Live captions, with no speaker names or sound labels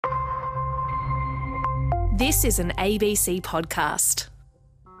This is an ABC podcast.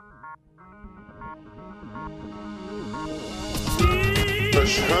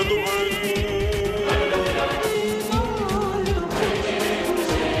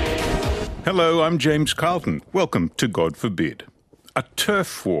 Hello, I'm James Carlton. Welcome to God Forbid. A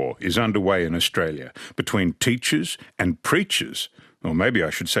turf war is underway in Australia between teachers and preachers, or maybe I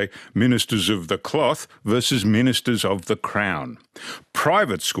should say ministers of the cloth versus ministers of the crown.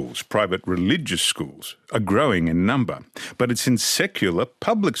 Private schools, private religious schools, are growing in number, but it's in secular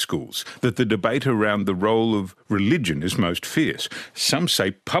public schools that the debate around the role of religion is most fierce. Some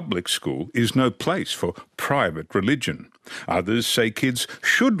say public school is no place for private religion. Others say kids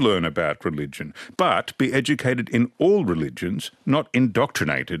should learn about religion, but be educated in all religions, not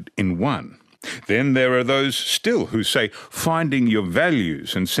indoctrinated in one. Then there are those still who say finding your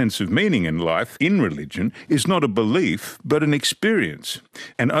values and sense of meaning in life in religion is not a belief but an experience,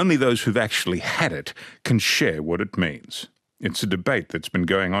 and only those who've actually had it can share what it means. It's a debate that's been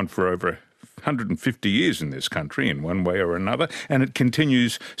going on for over 150 years in this country in one way or another, and it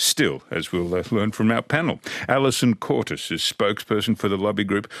continues still, as we'll learn from our panel. Alison Cortis is spokesperson for the lobby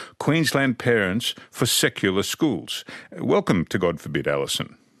group Queensland Parents for Secular Schools. Welcome to God Forbid,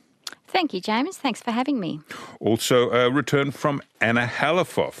 Alison. Thank you, James. Thanks for having me. Also a return from Anna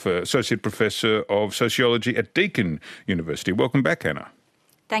Halifoff, Associate Professor of Sociology at Deakin University. Welcome back, Anna.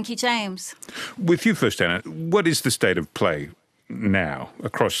 Thank you, James. With you first, Anna, what is the state of play now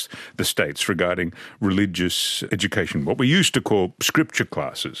across the states regarding religious education, what we used to call scripture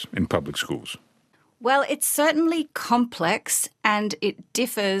classes in public schools? Well, it's certainly complex and it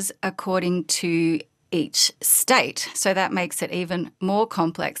differs according to each state. So that makes it even more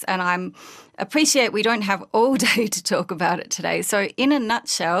complex. And I appreciate we don't have all day to talk about it today. So in a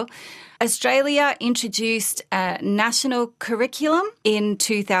nutshell, Australia introduced a national curriculum in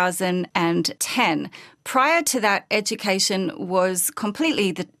 2010. Prior to that, education was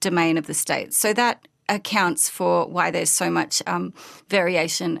completely the domain of the states. So that accounts for why there's so much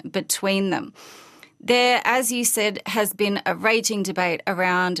variation between them. There, as you said, has been a raging debate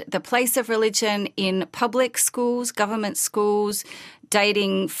around the place of religion in public schools, government schools,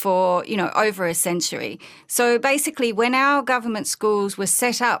 dating for, over a century. So basically, when our government schools were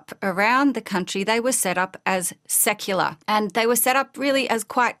set up around the country, they were set up as secular. And they were set up really as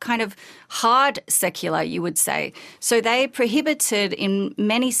quite kind of hard secular, you would say. So they prohibited in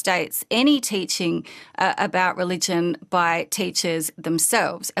many states any teaching about religion by teachers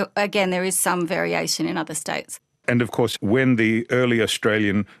themselves. Again, there is some variation in other states. And of course, when the early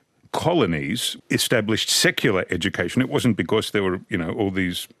Australian colonies established secular education, it wasn't because there were, all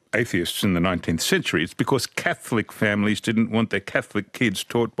these atheists in the 19th century. It's because Catholic families didn't want their Catholic kids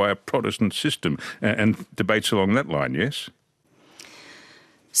taught by a Protestant system, and debates along that line, yes?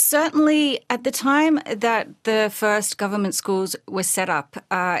 Certainly, at the time that the first government schools were set up,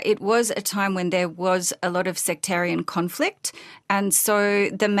 it was a time when there was a lot of sectarian conflict. And so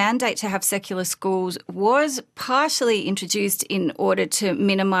the mandate to have secular schools was partially introduced in order to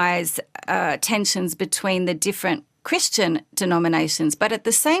minimise tensions between the different Christian denominations. But at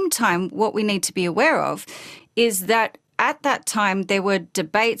the same time, what we need to be aware of is that at that time there were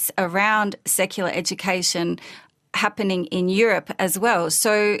debates around secular education happening in Europe as well.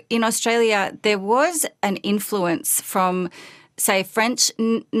 So in Australia, there was an influence from, say, French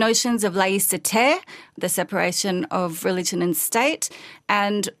notions of laïcité, the separation of religion and state,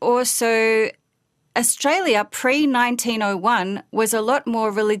 and also Australia pre-1901 was a lot more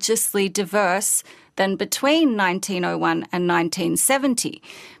religiously diverse than between 1901 and 1970,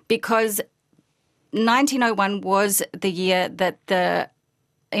 because 1901 was the year that the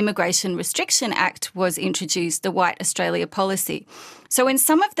Immigration Restriction Act was introduced, the White Australia policy. So in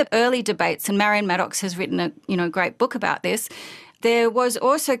some of the early debates, and Marion Maddox has written a great book about this, there was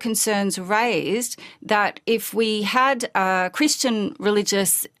also concerns raised that if we had Christian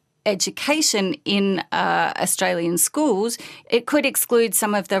religious education in Australian schools, it could exclude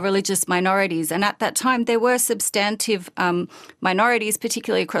some of the religious minorities. And at that time, there were substantive minorities,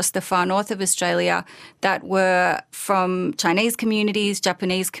 particularly across the far north of Australia, that were from Chinese communities,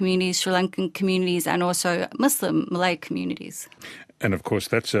 Japanese communities, Sri Lankan communities, and also Muslim Malay communities. And of course,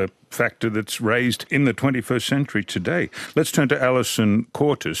 that's a factor that's raised in the 21st century today. Let's turn to Alison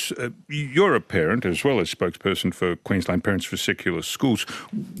Cortis. You're a parent as well as spokesperson for Queensland Parents for Secular Schools.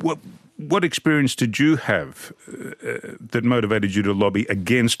 What experience did you have that motivated you to lobby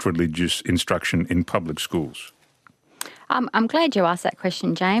against religious instruction in public schools? I'm glad you asked that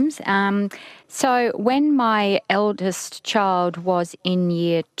question, James. So when my eldest child was in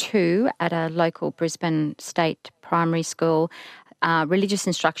year 2 at a local Brisbane state primary school, religious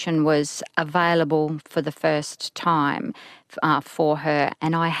instruction was available for the first time for her.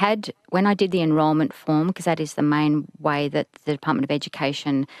 And I had, when I did the enrolment form, because that is the main way that the Department of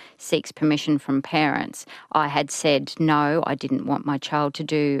Education seeks permission from parents, I had said no, I didn't want my child to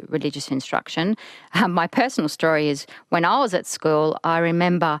do religious instruction. My personal story is when I was at school, I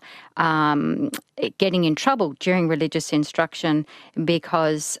remember getting in trouble during religious instruction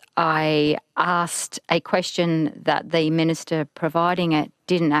because I asked a question that the minister providing it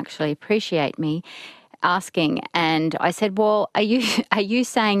didn't actually appreciate me asking. And I said, well, are you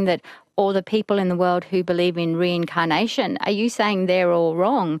saying that all the people in the world who believe in reincarnation, are you saying they're all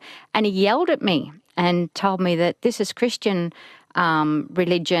wrong? And he yelled at me and told me that this is Christian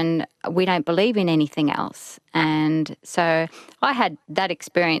religion, we don't believe in anything else. And so I had that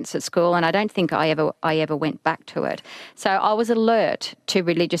experience at school, and I don't think I ever went back to it. So I was alert to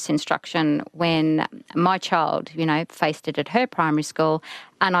religious instruction when my child, faced it at her primary school,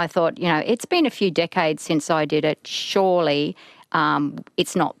 and I thought, it's been a few decades since I did it. Surely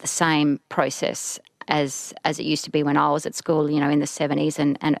it's not the same process as it used to be when I was at school, in the 70s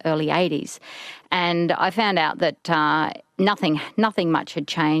and early 80s. And I found out that nothing much had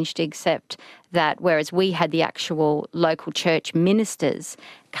changed, except that whereas we had the actual local church ministers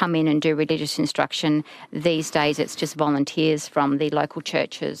come in and do religious instruction, these days it's just volunteers from the local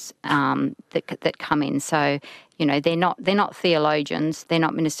churches that come in. So, they're not theologians, they're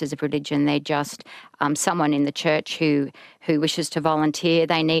not ministers of religion, they're just someone in the church who wishes to volunteer.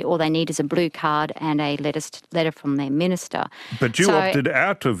 All they need is a blue card and a letter from their minister. But you opted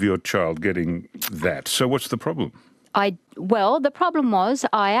out of your child getting that, so what's the problem? The problem was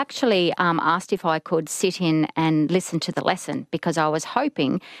I actually asked if I could sit in and listen to the lesson because I was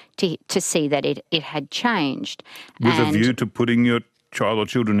hoping to see that it had changed. With a view to putting your child or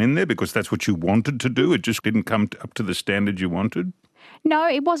children in there because that's what you wanted to do? It just didn't come up to the standard you wanted? No,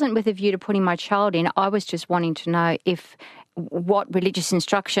 it wasn't with a view to putting my child in. I was just wanting to know what religious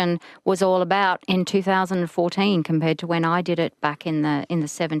instruction was all about in 2014 compared to when I did it back in the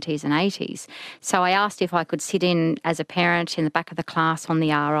 70s and 80s. So I asked if I could sit in as a parent in the back of the class on the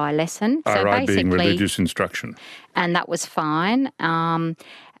RI lesson. RI being religious instruction. And that was fine.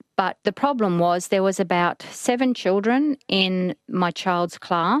 But the problem was there was about 7 children in my child's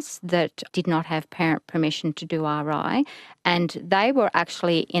class that did not have parent permission to do RI, and they were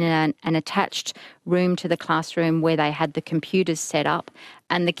actually in an attached room to the classroom where they had the computers set up,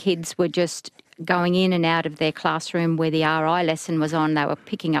 and the kids were just going in and out of their classroom where the RI lesson was on. They were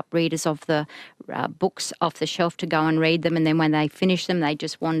picking up readers of the books off the shelf to go and read them, and then when they finished them, they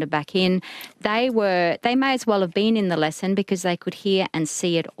just wander back in. They may as well have been in the lesson because they could hear and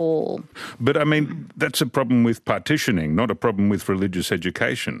see it all. But, that's a problem with partitioning, not a problem with religious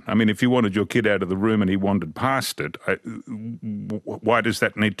education. If you wanted your kid out of the room and he wandered past it, why does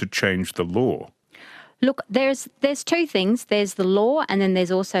that need to change the law? Look, there's 2 things. There's the law, and then there's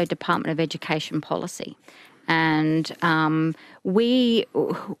also Department of Education policy. And we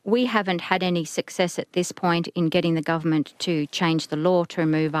haven't had any success at this point in getting the government to change the law to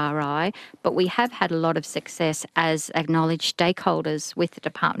remove RI, but we have had a lot of success as acknowledged stakeholders with the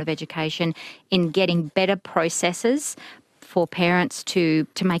Department of Education in getting better processes for parents to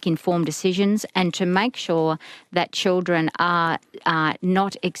make informed decisions and to make sure that children are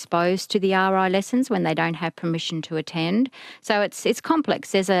not exposed to the RI lessons when they don't have permission to attend. So it's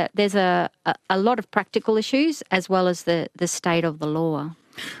complex. There's a lot of practical issues as well as the state of the law.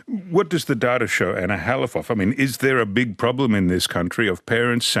 What does the data show, Anna Halifoff? Is there a big problem in this country of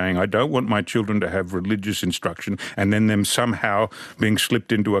parents saying, I don't want my children to have religious instruction, and then them somehow being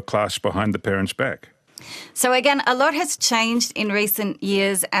slipped into a class behind the parents' back? So again, a lot has changed in recent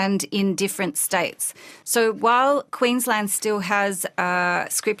years and in different states. So while Queensland still has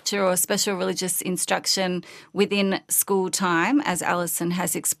scripture or special religious instruction within school time, as Alison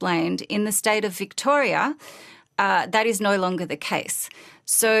has explained, in the state of Victoria, that is no longer the case.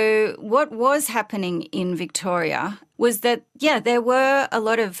 So what was happening in Victoria was that, there were a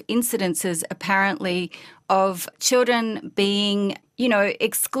lot of incidences apparently of children being,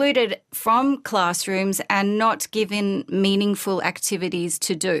 excluded from classrooms and not given meaningful activities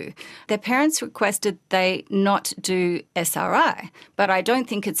to do. Their parents requested they not do SRI, but I don't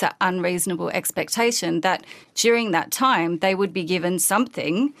think it's an unreasonable expectation that during that time they would be given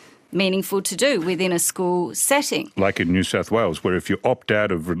something meaningful to do within a school setting. Like in New South Wales, where if you opt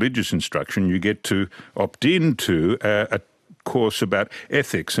out of religious instruction, you get to opt into a course about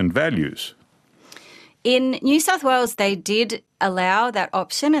ethics and values. In New South Wales, they did allow that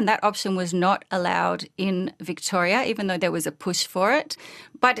option, and that option was not allowed in Victoria, even though there was a push for it.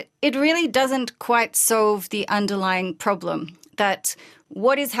 But it really doesn't quite solve the underlying problem that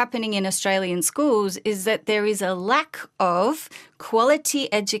what is happening in Australian schools is that there is a lack of quality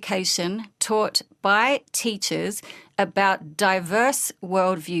education taught by teachers about diverse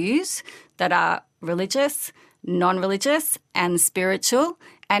worldviews that are religious, non-religious and spiritual.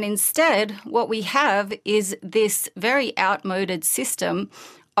 And instead, what we have is this very outmoded system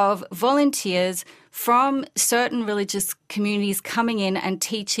of volunteers from certain religious communities coming in and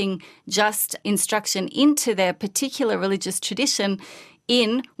teaching just instruction into their particular religious tradition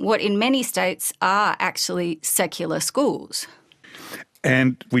in what in many states are actually secular schools.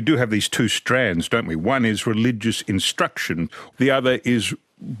 And we do have these two strands, don't we? One is religious instruction. The other is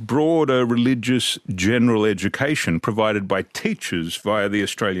broader religious general education provided by teachers via the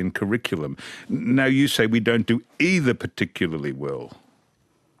Australian curriculum. Now, you say we don't do either particularly well.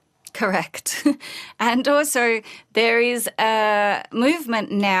 Correct. And also there is a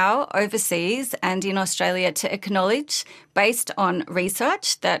movement now overseas and in Australia to acknowledge, based on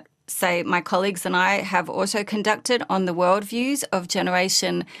research that, say, my colleagues and I have also conducted on the worldviews of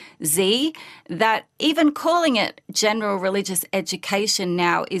Generation Z, that even calling it general religious education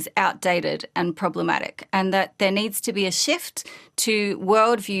now is outdated and problematic, and that there needs to be a shift to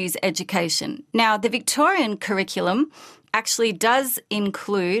worldviews education. Now, the Victorian curriculum actually does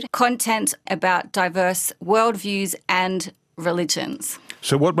include content about diverse worldviews and religions.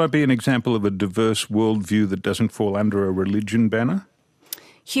 So what might be an example of a diverse worldview that doesn't fall under a religion banner?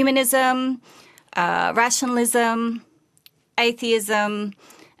 Humanism, rationalism, atheism,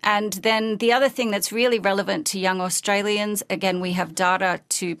 and then the other thing that's really relevant to young Australians, again, we have data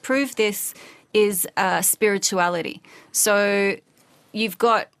to prove this, is spirituality. So you've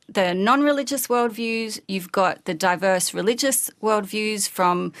got the non-religious worldviews, you've got the diverse religious worldviews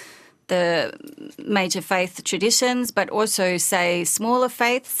from the major faith traditions, but also, say, smaller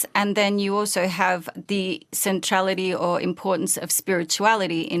faiths. And then you also have the centrality or importance of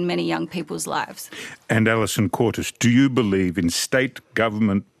spirituality in many young people's lives. And Alison Cortis, do you believe in state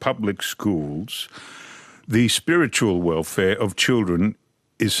government public schools the spiritual welfare of children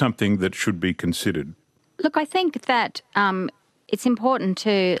is something that should be considered? Look, I think that it's important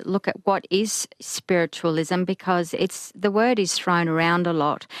to look at what is spiritualism, because the word is thrown around a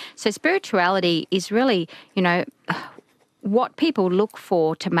lot. So spirituality is really, what people look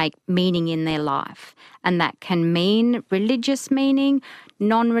for to make meaning in their life. And that can mean religious meaning,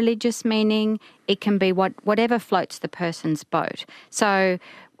 non-religious meaning. It can be whatever floats the person's boat. So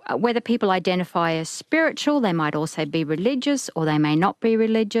whether people identify as spiritual, they might also be religious or they may not be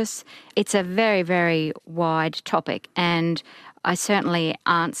religious. It's a very, very wide topic, and I certainly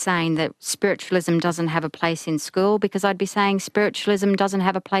aren't saying that spiritualism doesn't have a place in school, because I'd be saying spiritualism doesn't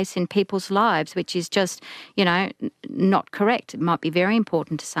have a place in people's lives, which is just, not correct. It might be very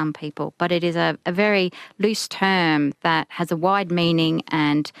important to some people, but it is a very loose term that has a wide meaning,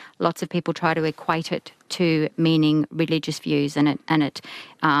 and lots of people try to equate it to meaning religious views, and it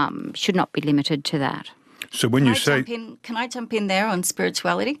should not be limited to that. So when you say... Can I jump in there on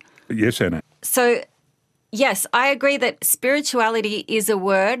spirituality? Yes, Anna. So, yes, I agree that spirituality is a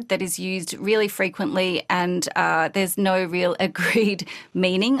word that is used really frequently, and there's no real agreed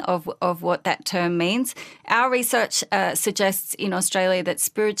meaning of what that term means. Our research suggests in Australia that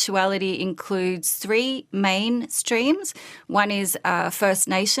spirituality includes three main streams. One is First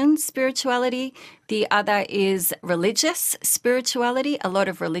Nations spirituality. The other is religious spirituality. A lot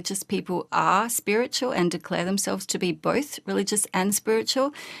of religious people are spiritual and declare themselves to be both religious and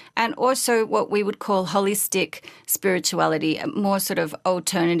spiritual. And also what we would call holistic spirituality, more sort of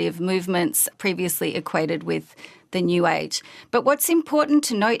alternative movements previously equated with the New Age. But what's important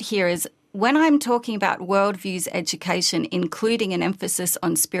to note here is when I'm talking about worldviews education, including an emphasis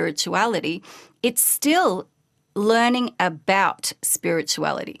on spirituality, it's still learning about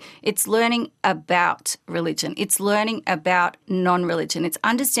spirituality. It's learning about religion. It's learning about non-religion. It's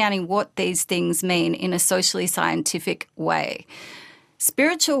understanding what these things mean in a socially scientific way.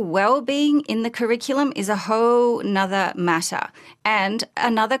 Spiritual well-being in the curriculum is a whole nother matter, and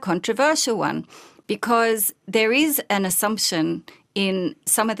another controversial one, because there is an assumption in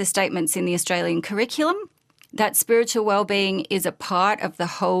some of the statements in the Australian curriculum that spiritual well-being is a part of the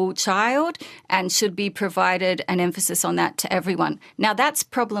whole child and should be provided an emphasis on that to everyone. Now, that's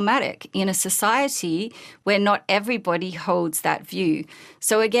problematic in a society where not everybody holds that view.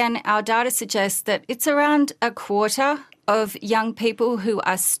 So again, our data suggests that it's around a quarter of young people who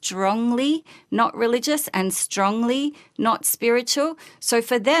are strongly not religious and strongly not spiritual. So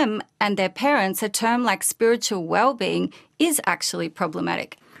for them and their parents, a term like spiritual well-being is actually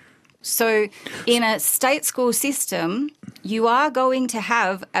problematic. So in a state school system, you are going to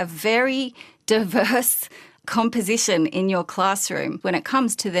have a very diverse composition in your classroom when it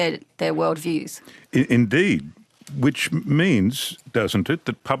comes to their worldviews. Indeed, which means, doesn't it,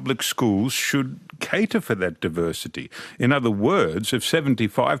 that public schools should cater for that diversity. In other words, if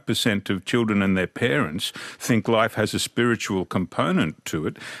 75% of children and their parents think life has a spiritual component to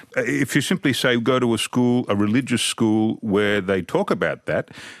it, if you simply say go to a school, a religious school where they talk about that,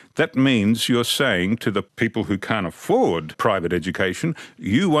 that means you're saying to the people who can't afford private education,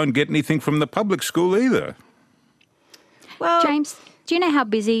 you won't get anything from the public school either. Well, James, do you know how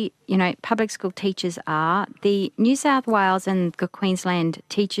busy, public school teachers are? The New South Wales and the Queensland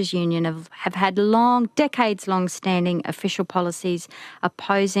Teachers Union have had decades-long standing official policies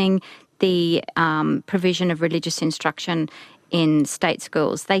opposing the provision of religious instruction in state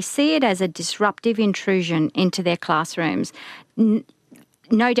schools. They see it as a disruptive intrusion into their classrooms.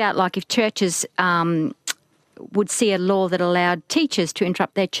 No doubt, like if churches would see a law that allowed teachers to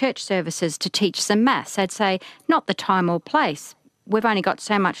interrupt their church services to teach some maths, they'd say, not the time or place. We've only got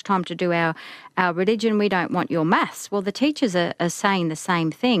so much time to do our religion. We don't want your maths. Well, the teachers are saying the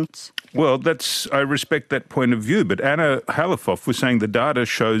same thing. Well, I respect that point of view, but Anna Halifoff was saying the data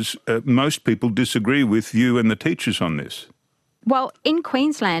shows most people disagree with you and the teachers on this. Well, in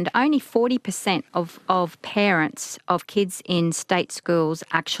Queensland, only 40% of parents of kids in state schools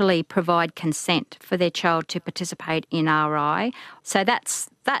actually provide consent for their child to participate in RI. So that's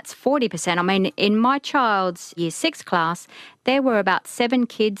 40%. I mean, in my child's Year 6 class, there were about 7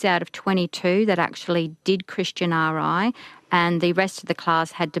 kids out of 22 that actually did Christian RI, and the rest of the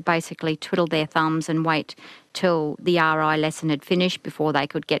class had to basically twiddle their thumbs and wait till the RI lesson had finished before they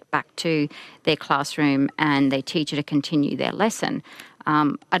could get back to their classroom and their teacher to continue their lesson.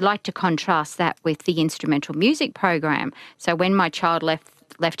 I'd like to contrast that with the instrumental music program. So when my child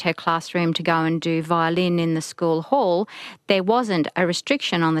left her classroom to go and do violin in the school hall, there wasn't a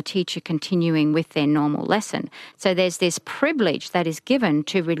restriction on the teacher continuing with their normal lesson. So there's this privilege that is given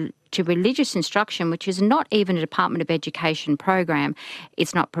to religious instruction, which is not even a Department of Education program.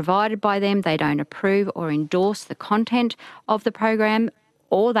 It's not provided by them. They don't approve or endorse the content of the program.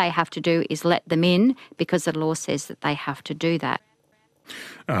 All they have to do is let them in because the law says that they have to do that.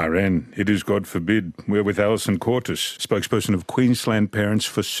 RN, it is God forbid. We're with Alison Cortis, spokesperson of Queensland Parents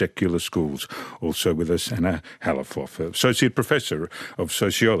for Secular Schools. Also with us, Anna Halifoff, Associate Professor of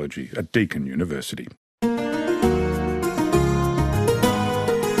Sociology at Deakin University.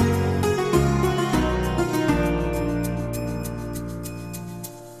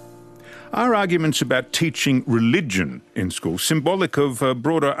 Are arguments about teaching religion in schools symbolic of a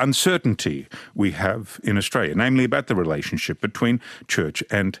broader uncertainty we have in Australia, namely about the relationship between church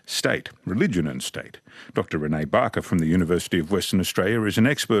and state, religion and state? Dr. Renee Barker from the University of Western Australia is an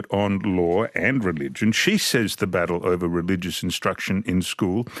expert on law and religion. She says the battle over religious instruction in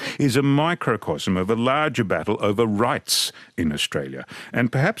school is a microcosm of a larger battle over rights in Australia,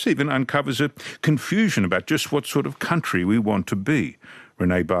 and perhaps even uncovers a confusion about just what sort of country we want to be.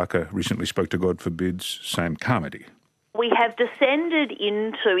 Renee Barker recently spoke to God Forbid's Sam Carmody. We have descended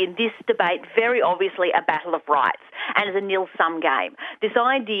into, in this debate, very obviously a battle of rights, and it's a nil-sum game. This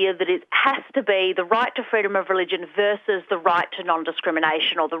idea that it has to be the right to freedom of religion versus the right to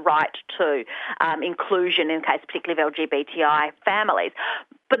non-discrimination or the right to inclusion, in the case particularly of LGBTI families.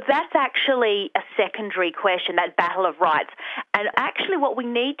 But that's actually a secondary question, that battle of rights. And actually what we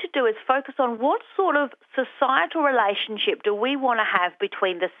need to do is focus on what sort of societal relationship do we want to have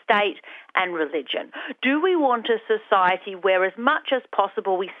between the state and religion? Do we want a society where as much as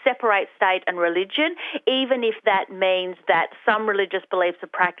possible we separate state and religion, even if that means that some religious beliefs or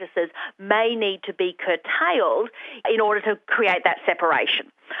practices may need to be curtailed in order to create that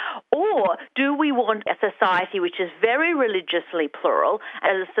separation? Or do we want a society which is very religiously plural,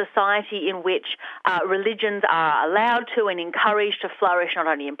 and a society in which religions are allowed to and encouraged to flourish not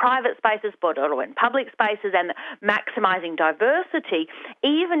only in private spaces but also in public spaces, and maximising diversity,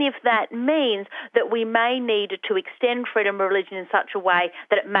 even if that means that we may need to extend freedom of religion in such a way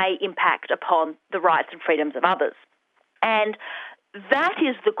that it may impact upon the rights and freedoms of others? And that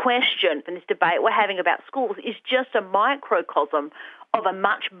is the question in this debate we're having about schools, is just a microcosm of a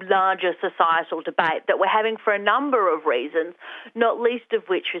much larger societal debate that we're having for a number of reasons, not least of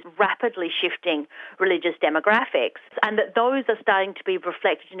which is rapidly shifting religious demographics, and that those are starting to be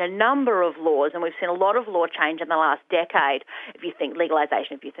reflected in a number of laws, and we've seen a lot of law change in the last decade. If you think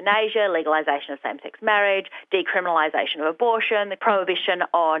legalisation of euthanasia, legalisation of same-sex marriage, decriminalisation of abortion, the prohibition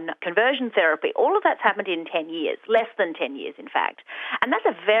on conversion therapy, all of that's happened in 10 years, less than 10 years in fact. And that's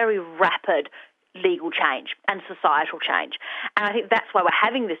a very rapid legal change and societal change. And I think that's why we're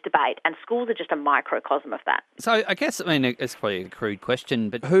having this debate, and schools are just a microcosm of that. So I guess, it's probably a crude question,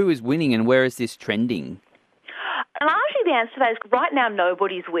 but who is winning and where is this trending? And largely the answer to that is right now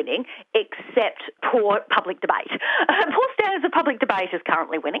nobody's winning except poor public debate. Poor standards of public debate is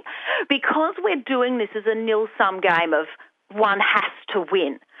currently winning. Because we're doing this as a nil-sum game of one has to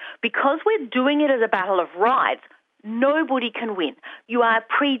win, because we're doing it as a battle of rights, nobody can win. You are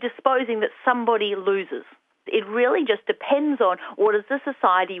predisposing that somebody loses. It really just depends on what is the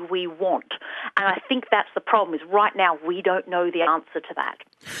society we want. And I think that's the problem, is right now we don't know the answer to that.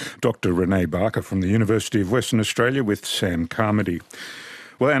 Dr. Renee Barker from the University of Western Australia with Sam Carmody.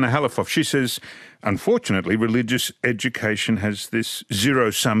 Well, Anna Halifoff, she says, unfortunately, religious education has this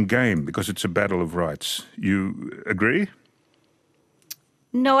zero-sum game because it's a battle of rights. You agree?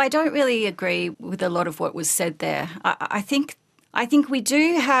 No, I don't really agree with a lot of what was said there. I think we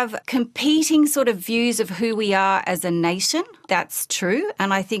do have competing sort of views of who we are as a nation. That's true,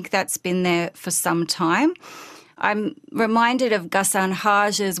 and I think that's been there for some time. I'm reminded of Ghassan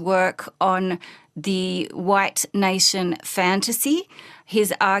Haj's work on the white nation fantasy,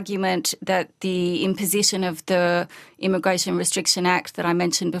 his argument that the imposition of the Immigration Restriction Act that I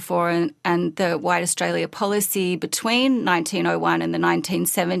mentioned before and the White Australia policy between 1901 and the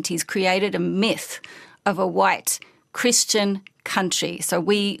 1970s created a myth of a white Christian country. So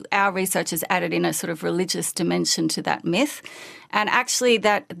our researchers added in a sort of religious dimension to that myth. And actually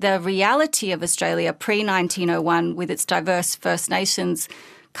that the reality of Australia pre-1901 with its diverse First Nations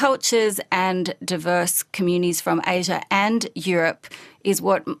cultures and diverse communities from Asia and Europe is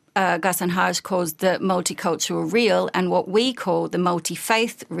what Ghassan Haj calls the multicultural real and what we call the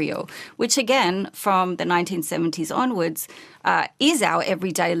multi-faith real, which again, from the 1970s onwards, is our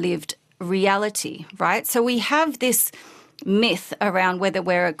everyday lived reality, right? So we have this myth around whether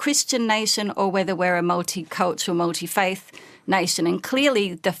we're a Christian nation or whether we're a multicultural, multi-faith nation. And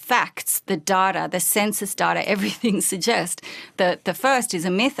clearly the facts, the data, the census data, everything suggests that the first is a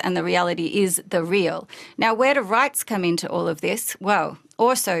myth and the reality is the real. Now, where do rights come into all of this? Well,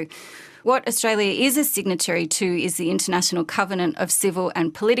 also, what Australia is a signatory to is the International Covenant of Civil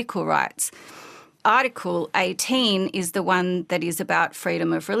and Political Rights. Article 18 is the one that is about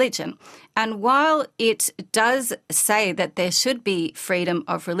freedom of religion. And while it does say that there should be freedom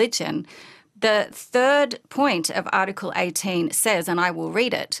of religion, the third point of Article 18 says, and I will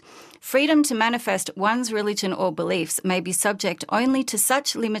read it, freedom to manifest one's religion or beliefs may be subject only to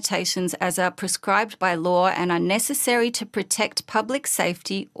such limitations as are prescribed by law and are necessary to protect public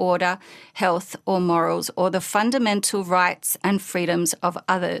safety, order, health or morals, or the fundamental rights and freedoms of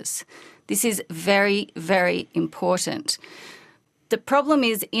others. This is very, very important. The problem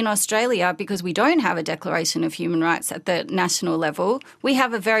is in Australia, because we don't have a Declaration of Human Rights at the national level, we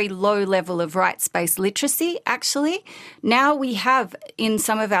have a very low level of rights-based literacy, actually. Now we have, in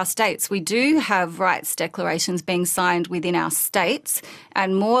some of our states, we do have rights declarations being signed within our states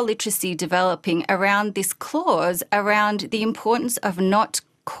and more literacy developing around this clause around the importance of not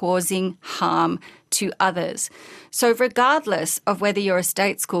causing harm to others. So regardless of whether you're a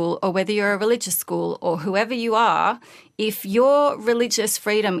state school or whether you're a religious school or whoever you are, if your religious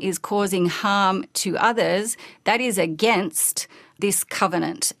freedom is causing harm to others, that is against this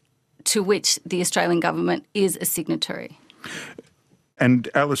covenant to which the Australian government is a signatory. And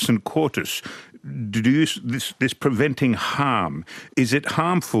Alison Quartus, this preventing harm, is it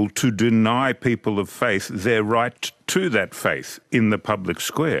harmful to deny people of faith their right to that faith in the public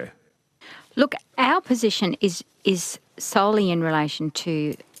square? Look, our position is solely in relation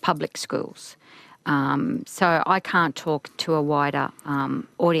to public schools. So I can't talk to a wider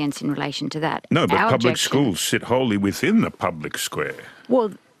audience in relation to that. No, but public schools sit wholly within the public square.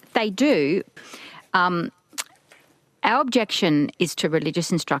 Well, they do. Our objection is to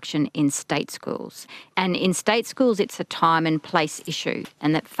religious instruction in state schools. And in state schools, it's a time and place issue,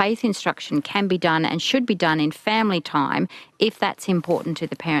 and that faith instruction can be done and should be done in family time if that's important to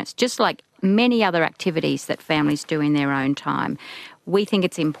the parents, just like many other activities that families do in their own time. We think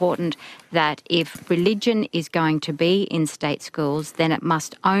it's important that if religion is going to be in state schools, then it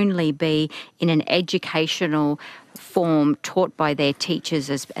must only be in an educational form taught by their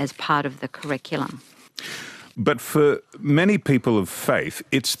teachers as part of the curriculum. But for many people of faith,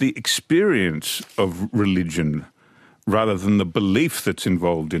 it's the experience of religion rather than the belief that's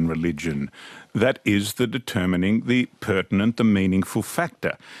involved in religion that is the determining, the pertinent, the meaningful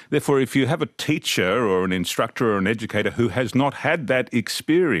factor. Therefore, if you have a teacher or an instructor or an educator who has not had that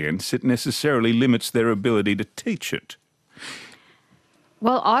experience, it necessarily limits their ability to teach it.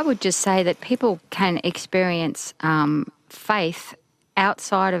 Well, I would just say that people can experience faith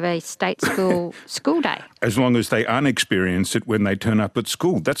outside of a state school day. As long as they unexperience it when they turn up at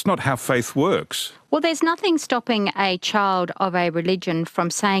school. That's not how faith works. Well, there's nothing stopping a child of a religion from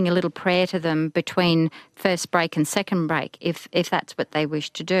saying a little prayer to them between first break and second break, if that's what they wish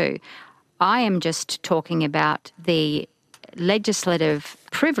to do. I am just talking about the legislative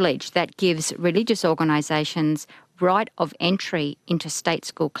privilege that gives religious organisations right of entry into state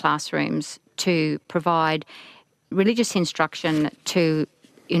school classrooms to provide religious instruction to,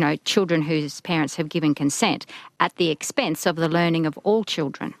 children whose parents have given consent at the expense of the learning of all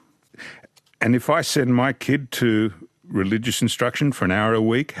children. And if I send my kid to religious instruction for an hour a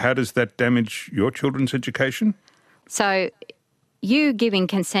week, how does that damage your children's education? So you giving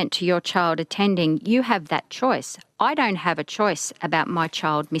consent to your child attending, you have that choice. I don't have a choice about my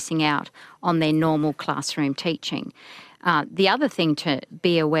child missing out on their normal classroom teaching. The other thing to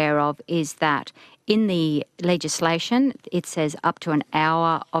be aware of is that in the legislation, it says up to an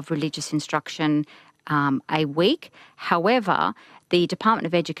hour of religious instruction a week. However, the Department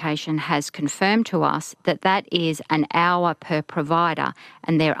of Education has confirmed to us that that is an hour per provider,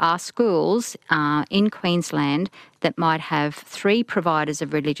 and there are schools in Queensland that might have 3 providers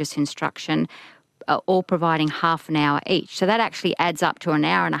of religious instruction, all providing half an hour each. So that actually adds up to an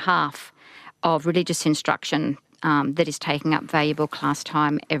hour and a half of religious instruction that is taking up valuable class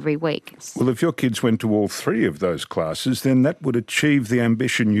time every week. Well, if your kids went to all 3 of those classes, then that would achieve the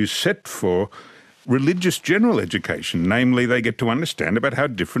ambition you set for religious general education. Namely, they get to understand about how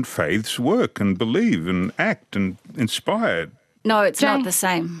different faiths work and believe and act and inspire. No, it's not the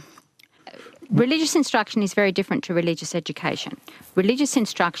same. Religious instruction is very different to religious education. Religious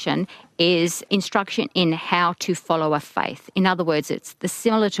instruction is instruction in how to follow a faith. In other words, it's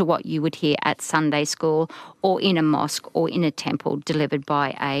similar to what you would hear at Sunday school or in a mosque or in a temple delivered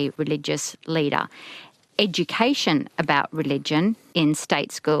by a religious leader. Education about religion in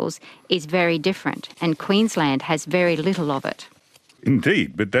state schools is very different, and Queensland has very little of it.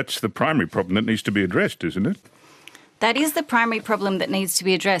 Indeed, but that's the primary problem that needs to be addressed, isn't it? That is the primary problem that needs to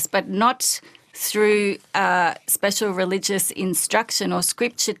be addressed, but not through special religious instruction or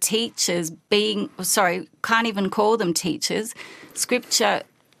scripture teachers can't even call them teachers, scripture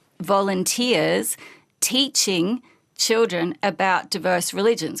volunteers teaching children about diverse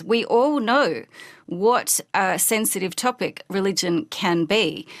religions. We all know what a sensitive topic religion can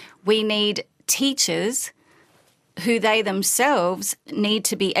be. We need teachers who they themselves need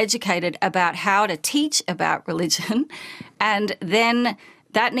to be educated about how to teach about religion, and then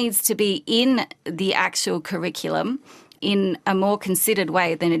that needs to be in the actual curriculum in a more considered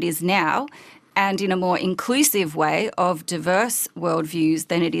way than it is now, and in a more inclusive way of diverse worldviews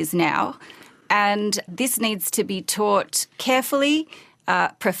than it is now. And this needs to be taught carefully,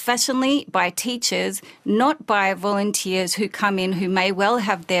 professionally by teachers, not by volunteers who come in who may well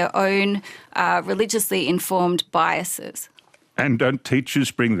have their own religiously informed biases. And don't teachers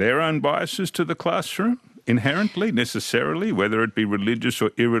bring their own biases to the classroom inherently, necessarily, whether it be religious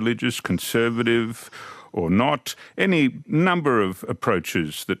or irreligious, conservative or not? Any number of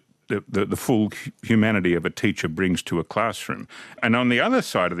approaches that the full humanity of a teacher brings to a classroom. And on the other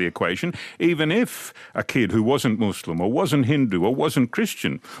side of the equation, even if a kid who wasn't Muslim or wasn't Hindu or wasn't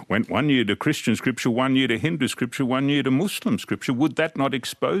Christian went 1 year to Christian scripture, 1 year to Hindu scripture, 1 year to Muslim scripture, would that not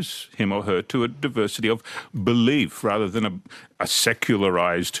expose him or her to a diversity of belief rather than a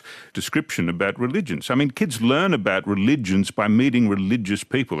secularized description about religions? I mean, kids learn about religions by meeting religious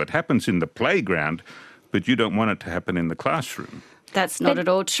people. It happens in the playground, but you don't want it to happen in the classroom. That's not at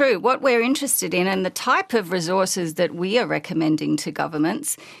all true. What we're interested in and the type of resources that we are recommending to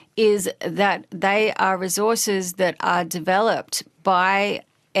governments is that they are resources that are developed by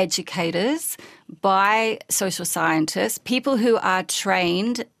educators, by social scientists, people who are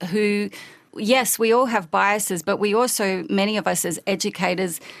trained, who, yes, we all have biases, but we also, many of us as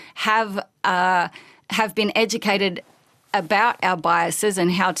educators, have been educated about our biases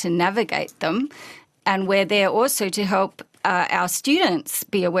and how to navigate them. And we're there also to help our students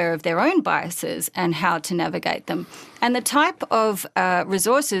be aware of their own biases and how to navigate them. And the type of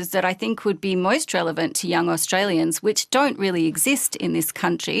resources that I think would be most relevant to young Australians, which don't really exist in this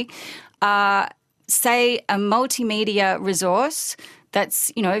country, are, say, a multimedia resource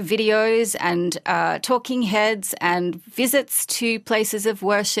that's, videos and talking heads and visits to places of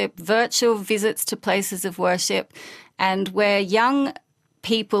worship, virtual visits to places of worship, and where young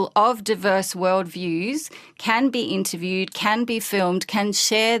people of diverse worldviews can be interviewed, can be filmed, can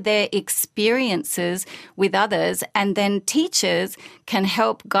share their experiences with others, and then teachers can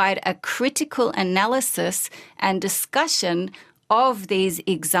help guide a critical analysis and discussion of these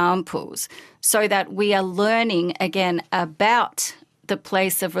examples so that we are learning again about the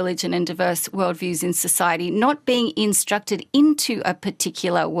place of religion and diverse worldviews in society, not being instructed into a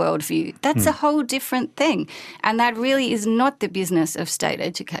particular worldview. That's a whole different thing. And that really is not the business of state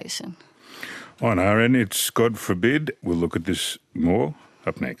education. On our end, it's God forbid. We'll look at this more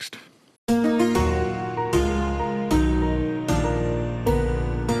up next.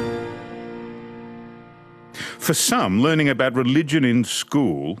 For some, learning about religion in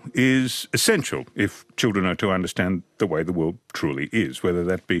school is essential if children are to understand the way the world truly is, whether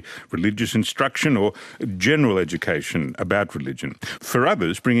that be religious instruction or general education about religion. For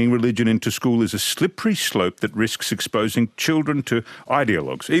others, bringing religion into school is a slippery slope that risks exposing children to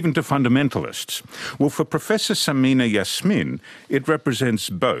ideologues, even to fundamentalists. Well, for Professor Samina Yasmin, it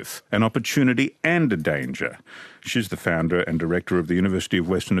represents both an opportunity and a danger. She's the founder and director of the University of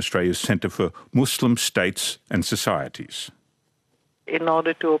Western Australia's Centre for Muslim States and Societies. In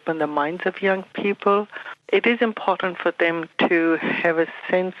order to open the minds of young people, it is important for them to have a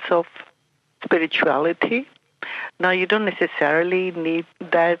sense of spirituality. Now, you don't necessarily need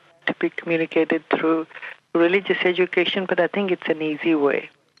that to be communicated through religious education, but I think it's an easy way.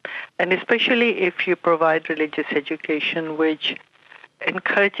 And especially if you provide religious education which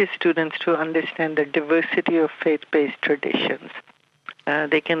encourages students to understand the diversity of faith-based traditions.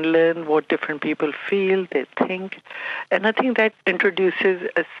 They can learn what different people feel, they think. And I think that introduces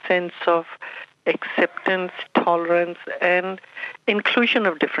a sense of acceptance, tolerance, and inclusion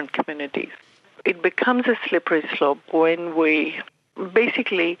of different communities. It becomes a slippery slope when we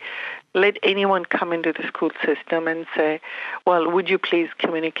basically let anyone come into the school system and say, well, would you please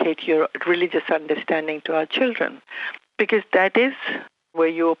communicate your religious understanding to our children? Because that is where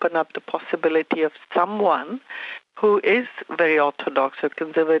you open up the possibility of someone who is very orthodox or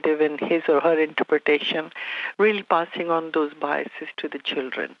conservative in his or her interpretation, really passing on those biases to the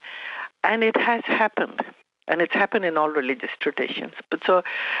children. And it has happened. And it's happened in all religious traditions. But so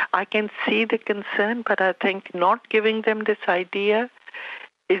I can see the concern, but I think not giving them this idea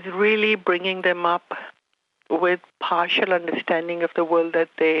is really bringing them up with partial understanding of the world that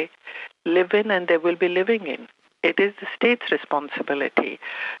they live in and they will be living in. It is the state's responsibility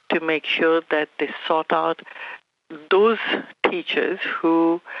to make sure that they sort out those teachers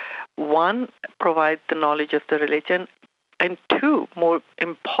who, one, provide the knowledge of the religion, and two, more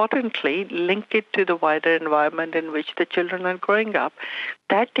importantly, link it to the wider environment in which the children are growing up.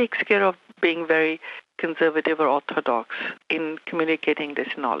 That takes care of being very conservative or orthodox in communicating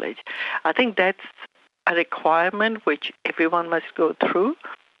this knowledge. I think that's a requirement which everyone must go through,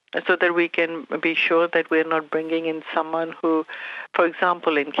 so that we can be sure that we're not bringing in someone who, for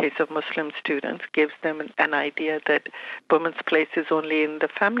example, in case of Muslim students, gives them an idea that women's place is only in the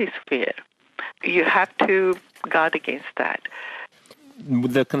family sphere. You have to guard against that.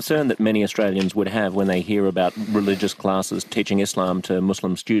 The concern that many Australians would have when they hear about religious classes teaching Islam to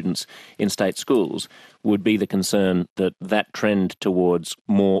Muslim students in state schools would be the concern that that trend towards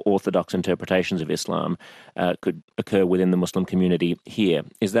more orthodox interpretations of Islam could occur within the Muslim community here.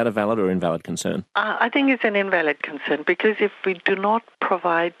 Is that a valid or invalid concern? I think it's an invalid concern, because if we do not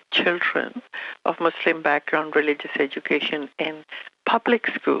provide children of Muslim background religious education in public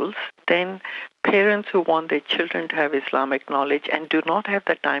schools, then parents who want their children to have Islamic knowledge and do not have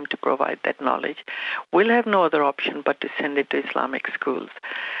the time to provide that knowledge will have no other option but to send it to Islamic schools.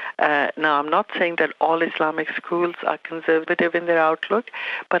 Now, I'm not saying that all Islamic schools are conservative in their outlook,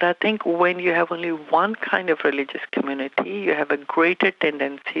 but I think when you have only one kind of religious community, you have a greater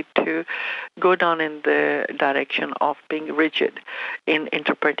tendency to go down in the direction of being rigid in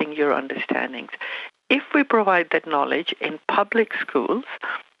interpreting your understandings. If we provide that knowledge in public schools,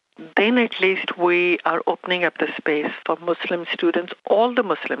 then at least we are opening up the space for Muslim students, all the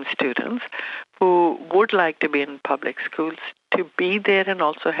Muslim students who would like to be in public schools, to be there and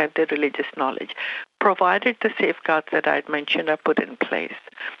also have their religious knowledge, provided the safeguards that I had mentioned are put in place.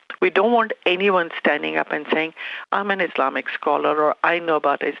 We don't want anyone standing up and saying, I'm an Islamic scholar, or I know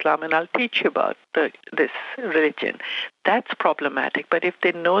about Islam and I'll teach you about this religion. That's problematic. But if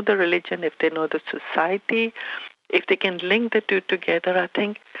they know the religion, if they know the society, if they can link the two together, I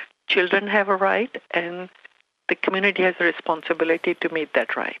think children have a right and the community has a responsibility to meet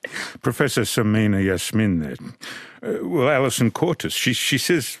that right. Professor Samina Yasmin there. Well, Alison Cortis, she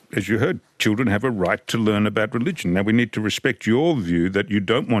says, as you heard, children have a right to learn about religion. Now, we need to respect your view that you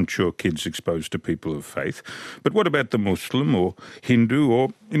don't want your kids exposed to people of faith. But what about the Muslim or Hindu or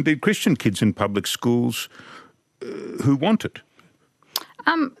indeed Christian kids in public schools who want it?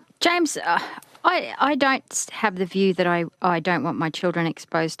 James, I don't have the view that I don't want my children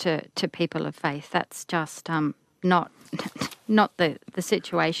exposed to people of faith. That's just not not the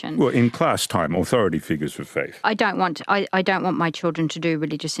situation. Well, in class time, authority figures of faith. I don't want my children to do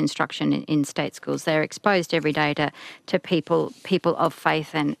religious instruction in state schools. They're exposed every day to people of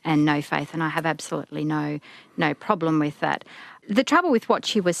faith and no faith, and I have absolutely no problem with that. The trouble with what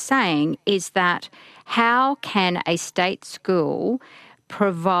she was saying is that how can a state school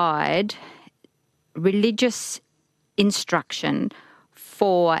provide religious instruction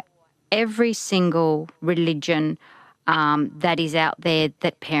for every single religion that is out there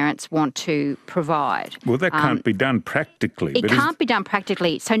that parents want to provide? Well, that can't be done practically. It can't be done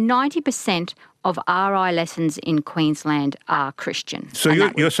practically. So 90% of RI lessons in Queensland are Christian. So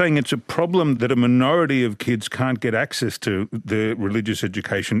you're saying it's a problem that a minority of kids can't get access to the religious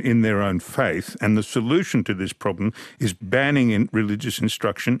education in their own faith, and the solution to this problem is banning religious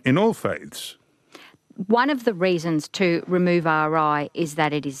instruction in all faiths. One of the reasons to remove RI is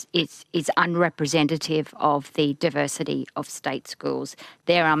that it's unrepresentative of the diversity of state schools.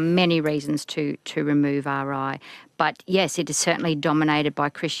 There are many reasons to remove RI. But yes, it is certainly dominated by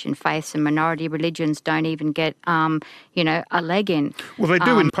Christian faiths, and minority religions don't even get, a leg in. Well, they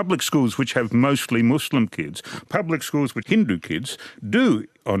do in public schools, which have mostly Muslim kids. Public schools with Hindu kids do,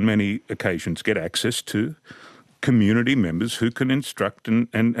 on many occasions, get access to community members who can instruct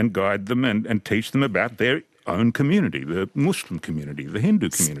and guide them and teach them about their own community, the Muslim community, the Hindu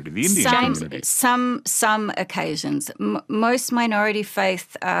community, the Indian community. Some occasions. Most minority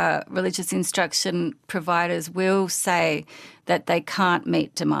faith religious instruction providers will say that they can't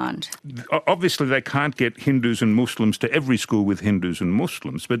meet demand. Obviously, they can't get Hindus and Muslims to every school with Hindus and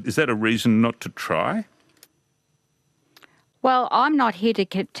Muslims, but is that a reason not to try? Well, I'm not here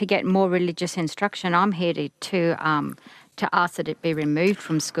to get more religious instruction. I'm here to ask that it be removed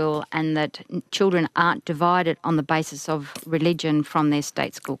from school and that children aren't divided on the basis of religion from their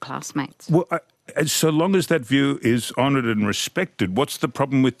state school classmates. Well, so long as that view is honoured and respected, what's the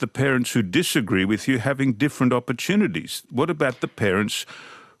problem with the parents who disagree with you having different opportunities? What about the parents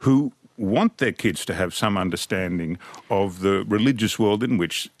who want their kids to have some understanding of the religious world in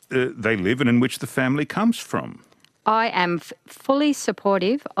which they live and in which the family comes from? I am fully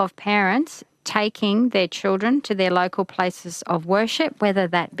supportive of parents taking their children to their local places of worship, whether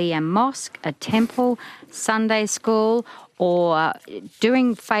that be a mosque, a temple, Sunday school, or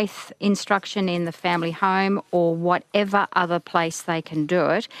doing faith instruction in the family home, or whatever other place they can do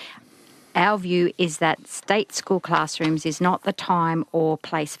it. Our view is that state school classrooms is not the time or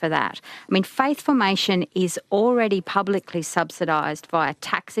place for that. I mean, faith formation is already publicly subsidised via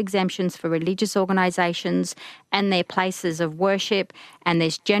tax exemptions for religious organisations and their places of worship, and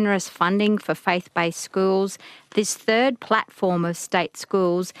there's generous funding for faith-based schools. This third platform of state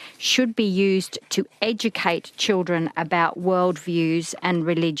schools should be used to educate children about worldviews and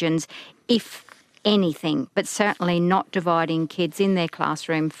religions, if anything, but certainly not dividing kids in their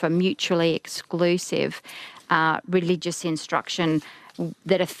classroom for mutually exclusive religious instruction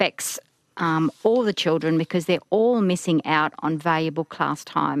that affects all the children, because they're all missing out on valuable class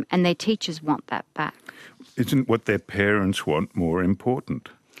time and their teachers want that back. Isn't what their parents want more important?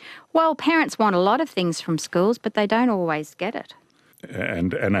 Well, parents want a lot of things from schools, but they don't always get it.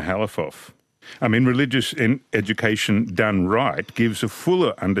 And a Halifoff. I mean, religious education done right gives a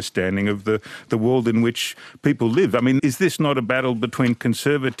fuller understanding of the world in which people live. I mean, is this not a battle between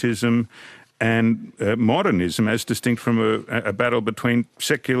conservatism and modernism as distinct from a battle between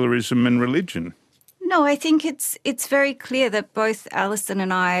secularism and religion? No, I think it's very clear that both Alison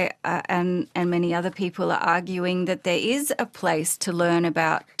and I and many other people are arguing that there is a place to learn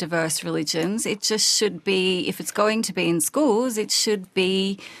about diverse religions. It just should be, if it's going to be in schools, it should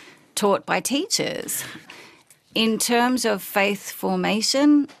be taught by teachers. In terms of faith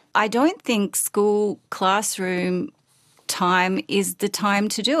formation, I don't think school classroom time is the time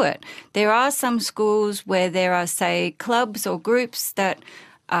to do it. There are some schools where there are, say, clubs or groups that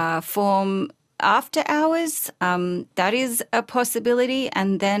form after hours. That is a possibility.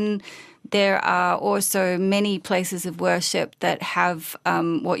 And then there are also many places of worship that have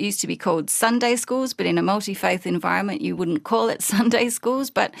what used to be called Sunday schools, but in a multi-faith environment you wouldn't call it Sunday schools,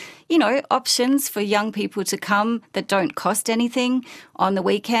 but, options for young people to come that don't cost anything on the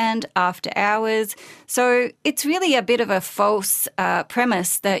weekend, after hours. So it's really a bit of a false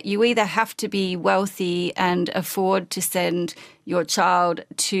premise that you either have to be wealthy and afford to send your child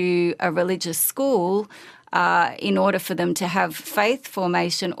to a religious school in order for them to have faith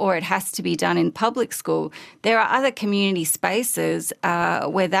formation, or it has to be done in public school. There are other community spaces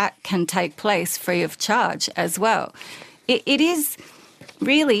where that can take place free of charge as well. It is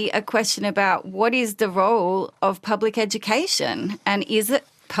really a question about what is the role of public education, and is it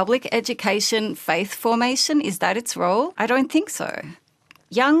public education faith formation? Is that its role? I don't think so.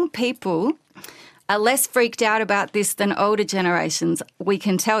 Young people are less freaked out about this than older generations, we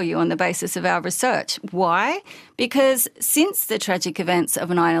can tell you on the basis of our research. Why? Because since the tragic events of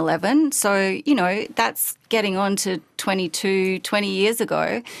 9/11, so, that's getting on to 20 years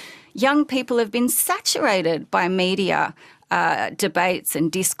ago, young people have been saturated by media debates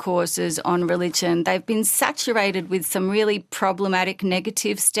and discourses on religion. They've been saturated with some really problematic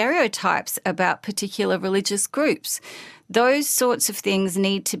negative stereotypes about particular religious groups. Those sorts of things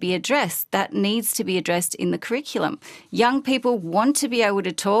need to be addressed. That needs to be addressed in the curriculum. Young people want to be able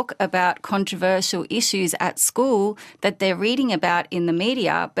to talk about controversial issues at school that they're reading about in the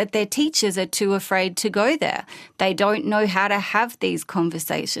media, but their teachers are too afraid to go there. They don't know how to have these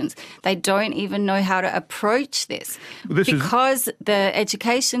conversations. They don't even know how to approach this. Because the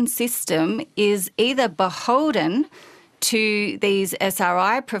education system is either beholden to these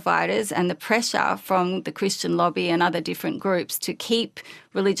SRI providers and the pressure from the Christian lobby and other different groups to keep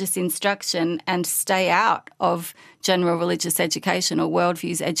religious instruction and stay out of general religious education or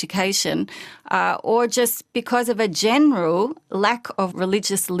worldviews education, or just because of a general lack of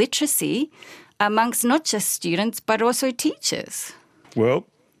religious literacy amongst not just students but also teachers. Well,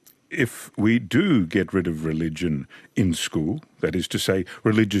 if we do get rid of religion in school, that is to say,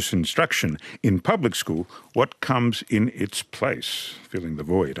 religious instruction in public school, what comes in its place? Filling the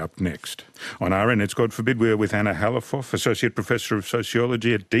void up next. On RN, it's God Forbid, we're with Anna Halifoff, Associate Professor of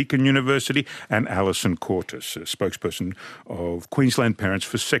Sociology at Deakin University, and Alison Cortis, a spokesperson of Queensland Parents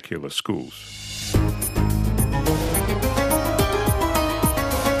for Secular Schools.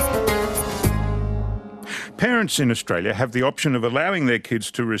 Parents in Australia have the option of allowing their kids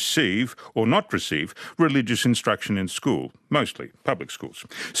to receive or not receive religious instruction in school, mostly public schools.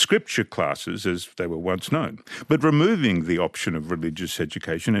 Scripture classes, as they were once known. But removing the option of religious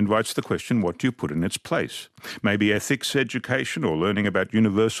education invites the question, what do you put in its place? Maybe ethics education or learning about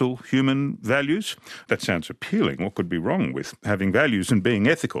universal human values? That sounds appealing. What could be wrong with having values and being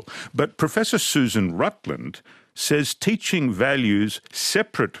ethical? But Professor Susan Rutland says teaching values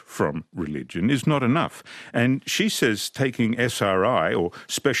separate from religion is not enough. And she says taking SRI, or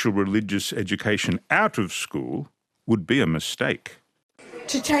special religious education, out of school would be a mistake.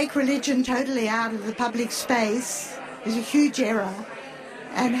 To take religion totally out of the public space is a huge error.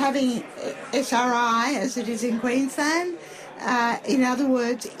 And having SRI, as it is in Queensland, in other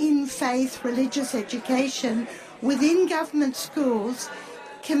words, in-faith religious education within government schools,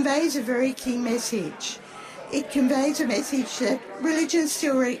 conveys a very key message. It conveys a message that religion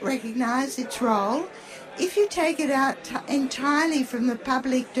still recognises its role. If you take it out entirely from the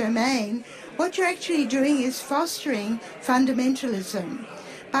public domain, what you're actually doing is fostering fundamentalism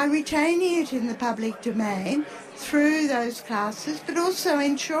by retaining it in the public domain through those classes, but also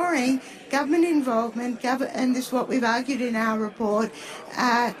ensuring government involvement, and this is what we've argued in our report,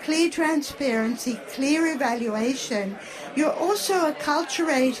 clear transparency, clear evaluation. You're also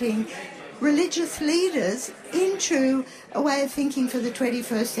acculturating religious leaders into a way of thinking for the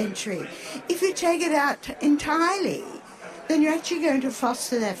 21st century. If you take it out entirely, then you're actually going to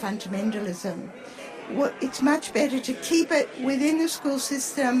foster that fundamentalism. It's much better to keep it within the school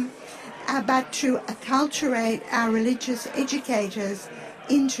system, but to acculturate our religious educators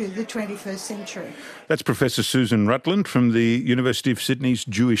into the 21st century. That's Professor Susan Rutland from the University of Sydney's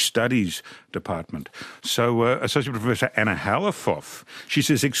Jewish Studies Department. So Associate Professor Anna Halifoff, she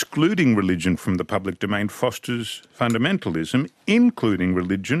says excluding religion from the public domain fosters fundamentalism, including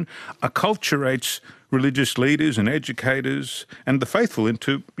religion, acculturates religious leaders and educators and the faithful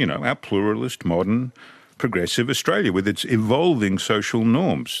into, our pluralist, modern, progressive Australia with its evolving social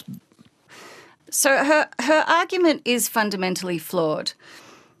norms. So her argument is fundamentally flawed.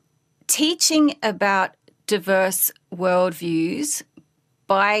 Teaching about diverse worldviews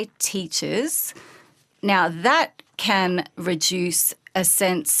by teachers, now that can reduce a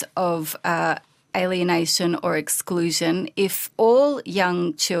sense of alienation or exclusion if all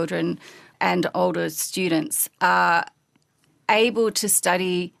young children and older students are able to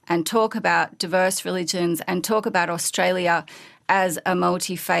study and talk about diverse religions and talk about Australia as a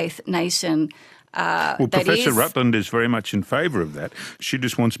multi-faith nation. Professor Rutland is very much in favour of that. She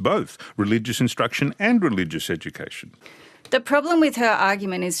just wants both religious instruction and religious education. The problem with her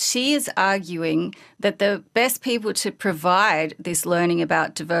argument is she is arguing that the best people to provide this learning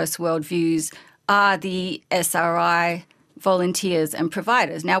about diverse worldviews are the SRI volunteers and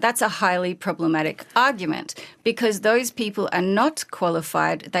providers. Now, that's a highly problematic argument because those people are not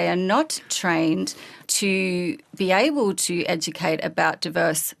qualified, they are not trained to be able to educate about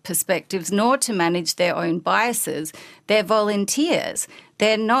diverse perspectives, nor to manage their own biases. They're volunteers.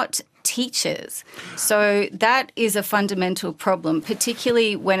 They're not teachers. So that is a fundamental problem,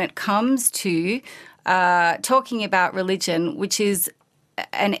 particularly when it comes to talking about religion, which is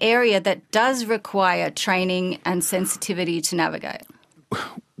an area that does require training and sensitivity to navigate.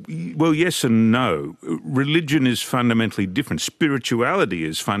 Well, yes and no. Religion is fundamentally different. Spirituality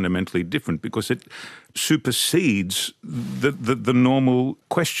is fundamentally different because it supersedes the normal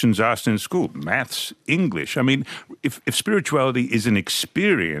questions asked in school, maths, English. I mean, if spirituality is an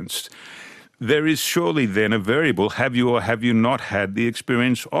experience, there is surely then a variable, have you or have you not had the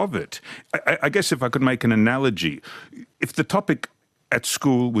experience of it? I guess if I could make an analogy, if the topic at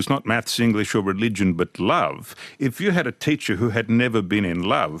school was not maths, English or religion, but love, if you had a teacher who had never been in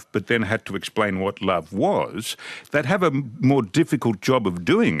love but then had to explain what love was, they'd have a more difficult job of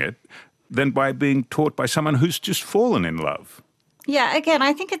doing it than by being taught by someone who's just fallen in love. Yeah, again,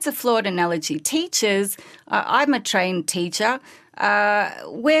 I think it's a flawed analogy. Teachers, I'm a trained teacher,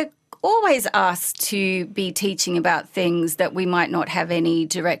 we're always asked to be teaching about things that we might not have any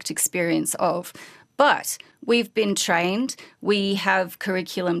direct experience of. But we've been trained, we have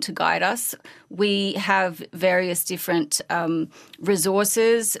curriculum to guide us, we have various different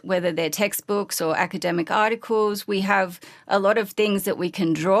resources, whether they're textbooks or academic articles. We have a lot of things that we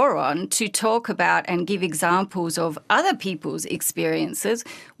can draw on to talk about and give examples of other people's experiences.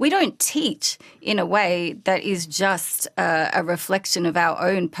 We don't teach in a way that is just a reflection of our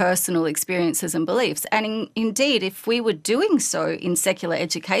own personal experiences and beliefs. And indeed, if we were doing so in secular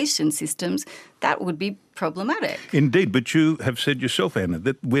education systems, that would be problematic. Indeed, but you have said yourself, Anna,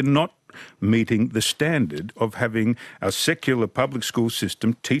 that we're not meeting the standard of having a secular public school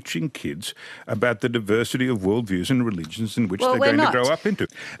system teaching kids about the diversity of worldviews and religions in which they're going to grow up into.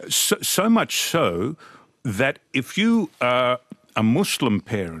 So much so that if you are a Muslim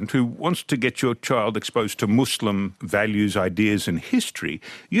parent who wants to get your child exposed to Muslim values, ideas and history,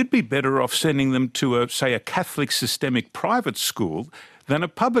 you'd be better off sending them to, say, a Catholic systemic private school than a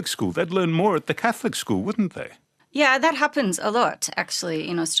public school. They'd learn more at the Catholic school, wouldn't they? Yeah, that happens a lot, actually,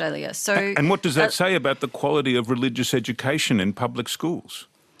 in Australia. So, and what does that say about the quality of religious education in public schools?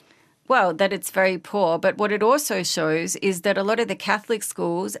 Well, that it's very poor. But what it also shows is that a lot of the Catholic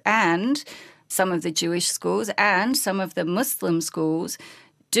schools and some of the Jewish schools and some of the Muslim schools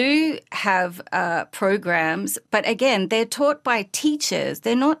do have programs, but again, they're taught by teachers.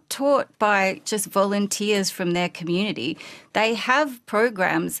 They're not taught by just volunteers from their community. They have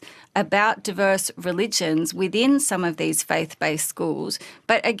programs about diverse religions within some of these faith-based schools,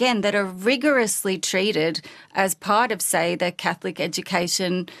 but again, that are rigorously treated as part of, say, the Catholic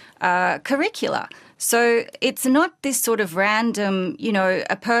education curricula. So it's not this sort of random,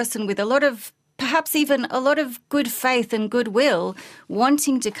 a person with a lot of perhaps even a lot of good faith and goodwill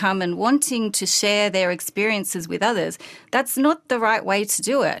wanting to come and wanting to share their experiences with others. That's not the right way to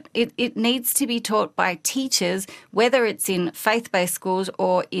do it. It needs to be taught by teachers, whether it's in faith-based schools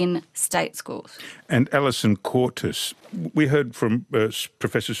or in state schools. And Alison Cortis, we heard from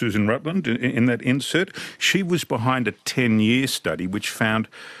Professor Susan Rutland in that insert. She was behind a 10-year study which found,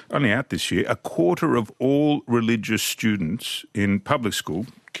 only out this year, a quarter of all religious students in public school,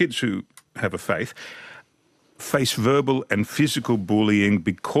 kids who have a faith, face verbal and physical bullying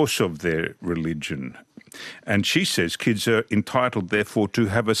because of their religion. And she says kids are entitled, therefore, to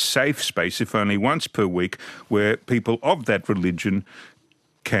have a safe space, if only once per week, where people of that religion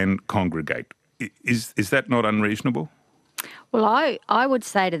can congregate. Is that not unreasonable? Well, I would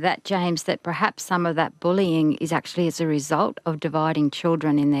say to that, James, that perhaps some of that bullying is actually as a result of dividing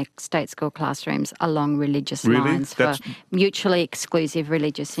children in their state school classrooms along religious lines for mutually exclusive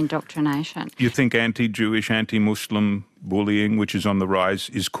religious indoctrination. You think anti-Jewish, anti-Muslim bullying, which is on the rise,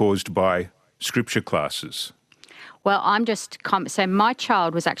 is caused by scripture classes? Well, so my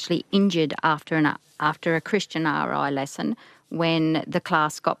child was actually injured after a Christian RI lesson when the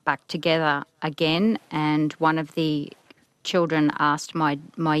class got back together again, and one of the children asked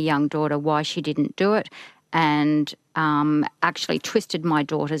my young daughter why she didn't do it, and actually twisted my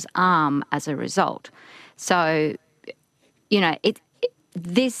daughter's arm as a result. So,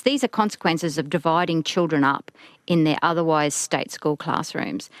 these are consequences of dividing children up in their otherwise state school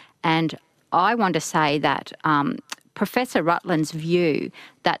classrooms. And I want to say that Professor Rutland's view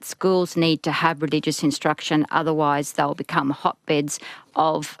that schools need to have religious instruction, otherwise they'll become hotbeds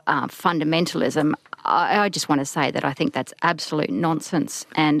of fundamentalism, I just want to say that I think that's absolute nonsense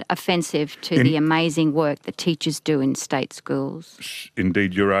and offensive to the amazing work that teachers do in state schools.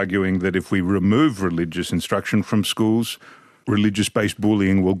 Indeed, you're arguing that if we remove religious instruction from schools, religious-based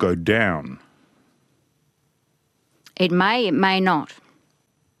bullying will go down. It may not.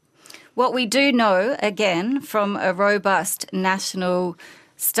 What we do know, again, from a robust national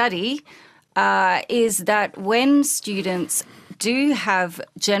study, is that when students do have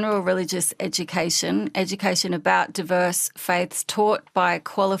general religious education about diverse faiths taught by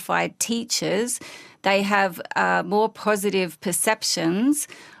qualified teachers, they have more positive perceptions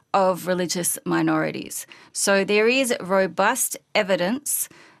of religious minorities. So there is robust evidence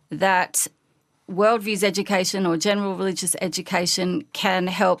that worldviews education or general religious education can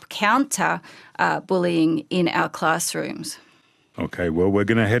help counter bullying in our classrooms. Okay, well, we're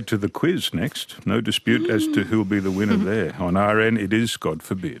going to head to the quiz next. No dispute as to who'll be the winner there. On our end, it is God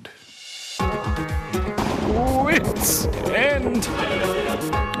Forbid. Wits End.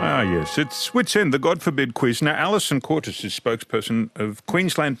 Ah, yes, it's Wits End, the God Forbid quiz. Now, Alison Cortis is spokesperson of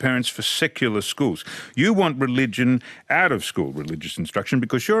Queensland Parents for Secular Schools. You want religion out of school, religious instruction,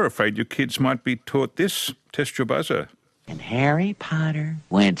 because you're afraid your kids might be taught this. Test your buzzer. And Harry Potter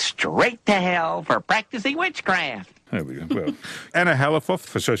went straight to hell for practicing witchcraft. There we go. Well, Anna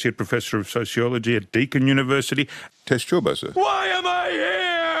Halifoff, Associate Professor of Sociology at Deakin University. Test your buzzer. Why am I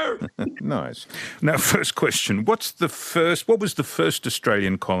here? Nice. Now, first question. What was the first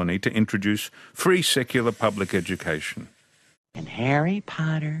Australian colony to introduce free secular public education? And Harry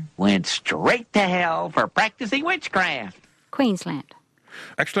Potter went straight to hell for practicing witchcraft. Queensland.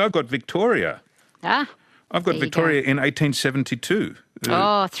 Actually, I've got Victoria. I've got Victoria in 1872.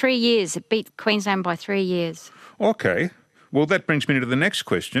 3 years. It beat Queensland by 3 years. Okay. Well, that brings me to the next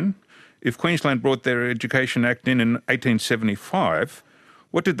question. If Queensland brought their Education Act in 1875,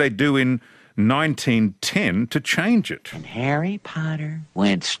 what did they do in 1910 to change it? And Harry Potter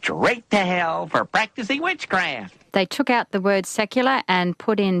went straight to hell for practicing witchcraft. They took out the word secular and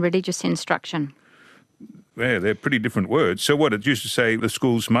put in religious instruction. Yeah, they're pretty different words. So what, it used to say the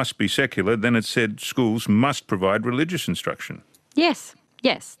schools must be secular, then it said schools must provide religious instruction. Yes,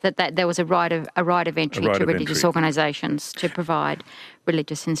 that there was a right of entry to religious organisations to provide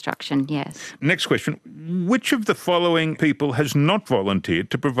religious instruction, yes. Next question. Which of the following people has not volunteered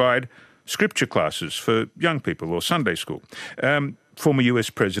to provide scripture classes for young people or Sunday school? Former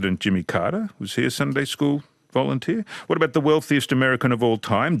US President Jimmy Carter, was he a Sunday school volunteer? What about the wealthiest American of all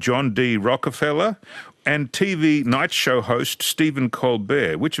time, John D. Rockefeller, and TV night show host Stephen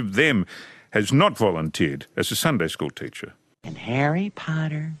Colbert? Which of them has not volunteered as a Sunday school teacher? And Harry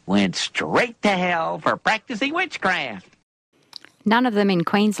Potter went straight to hell for practicing witchcraft. None of them in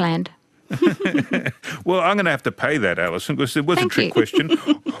Queensland. Well, I'm going to have to pay that, Alison, because it was a trick question.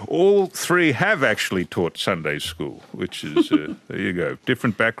 All three have actually taught Sunday school, which is, there you go,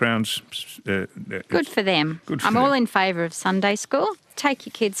 different backgrounds. Good for them. I'm all in favour of Sunday school. Take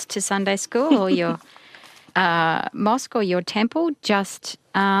your kids to Sunday school or your mosque or your temple. Just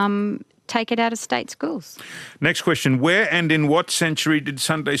take it out of state schools. Next question. Where and in what century did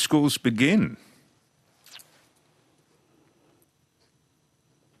Sunday schools begin?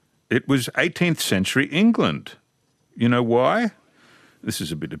 It was 18th century England. You know why? This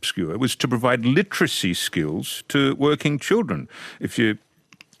is a bit obscure. It was to provide literacy skills to working children. If you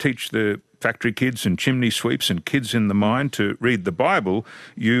teach the factory kids and chimney sweeps and kids in the mine to read the Bible,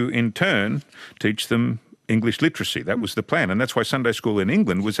 you in turn teach them English literacy. That was the plan. And that's why Sunday school in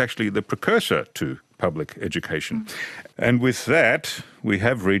England was actually the precursor to public education. And with that, we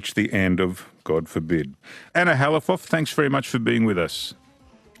have reached the end of God Forbid. Anna Halifoff, thanks very much for being with us.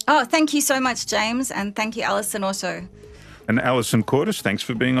 Oh, thank you so much, James, and thank you, Alison, also. And Alison Cortis, thanks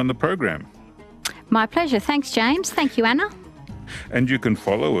for being on the program. My pleasure. Thanks, James. Thank you, Anna. And you can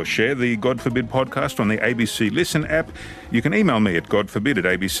follow or share the God Forbid podcast on the ABC Listen app. You can email me at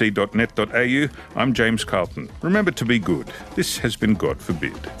godforbid@abc.net.au. I'm James Carlton. Remember to be good. This has been God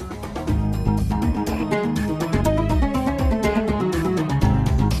Forbid.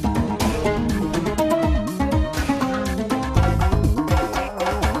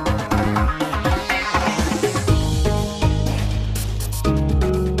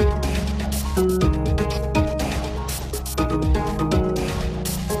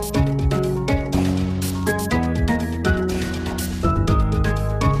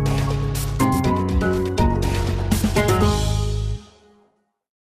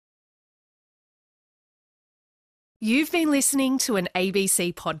 You've been listening to an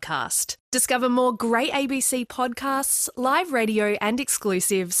ABC podcast. Discover more great ABC podcasts, live radio and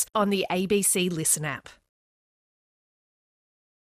exclusives on the ABC Listen app.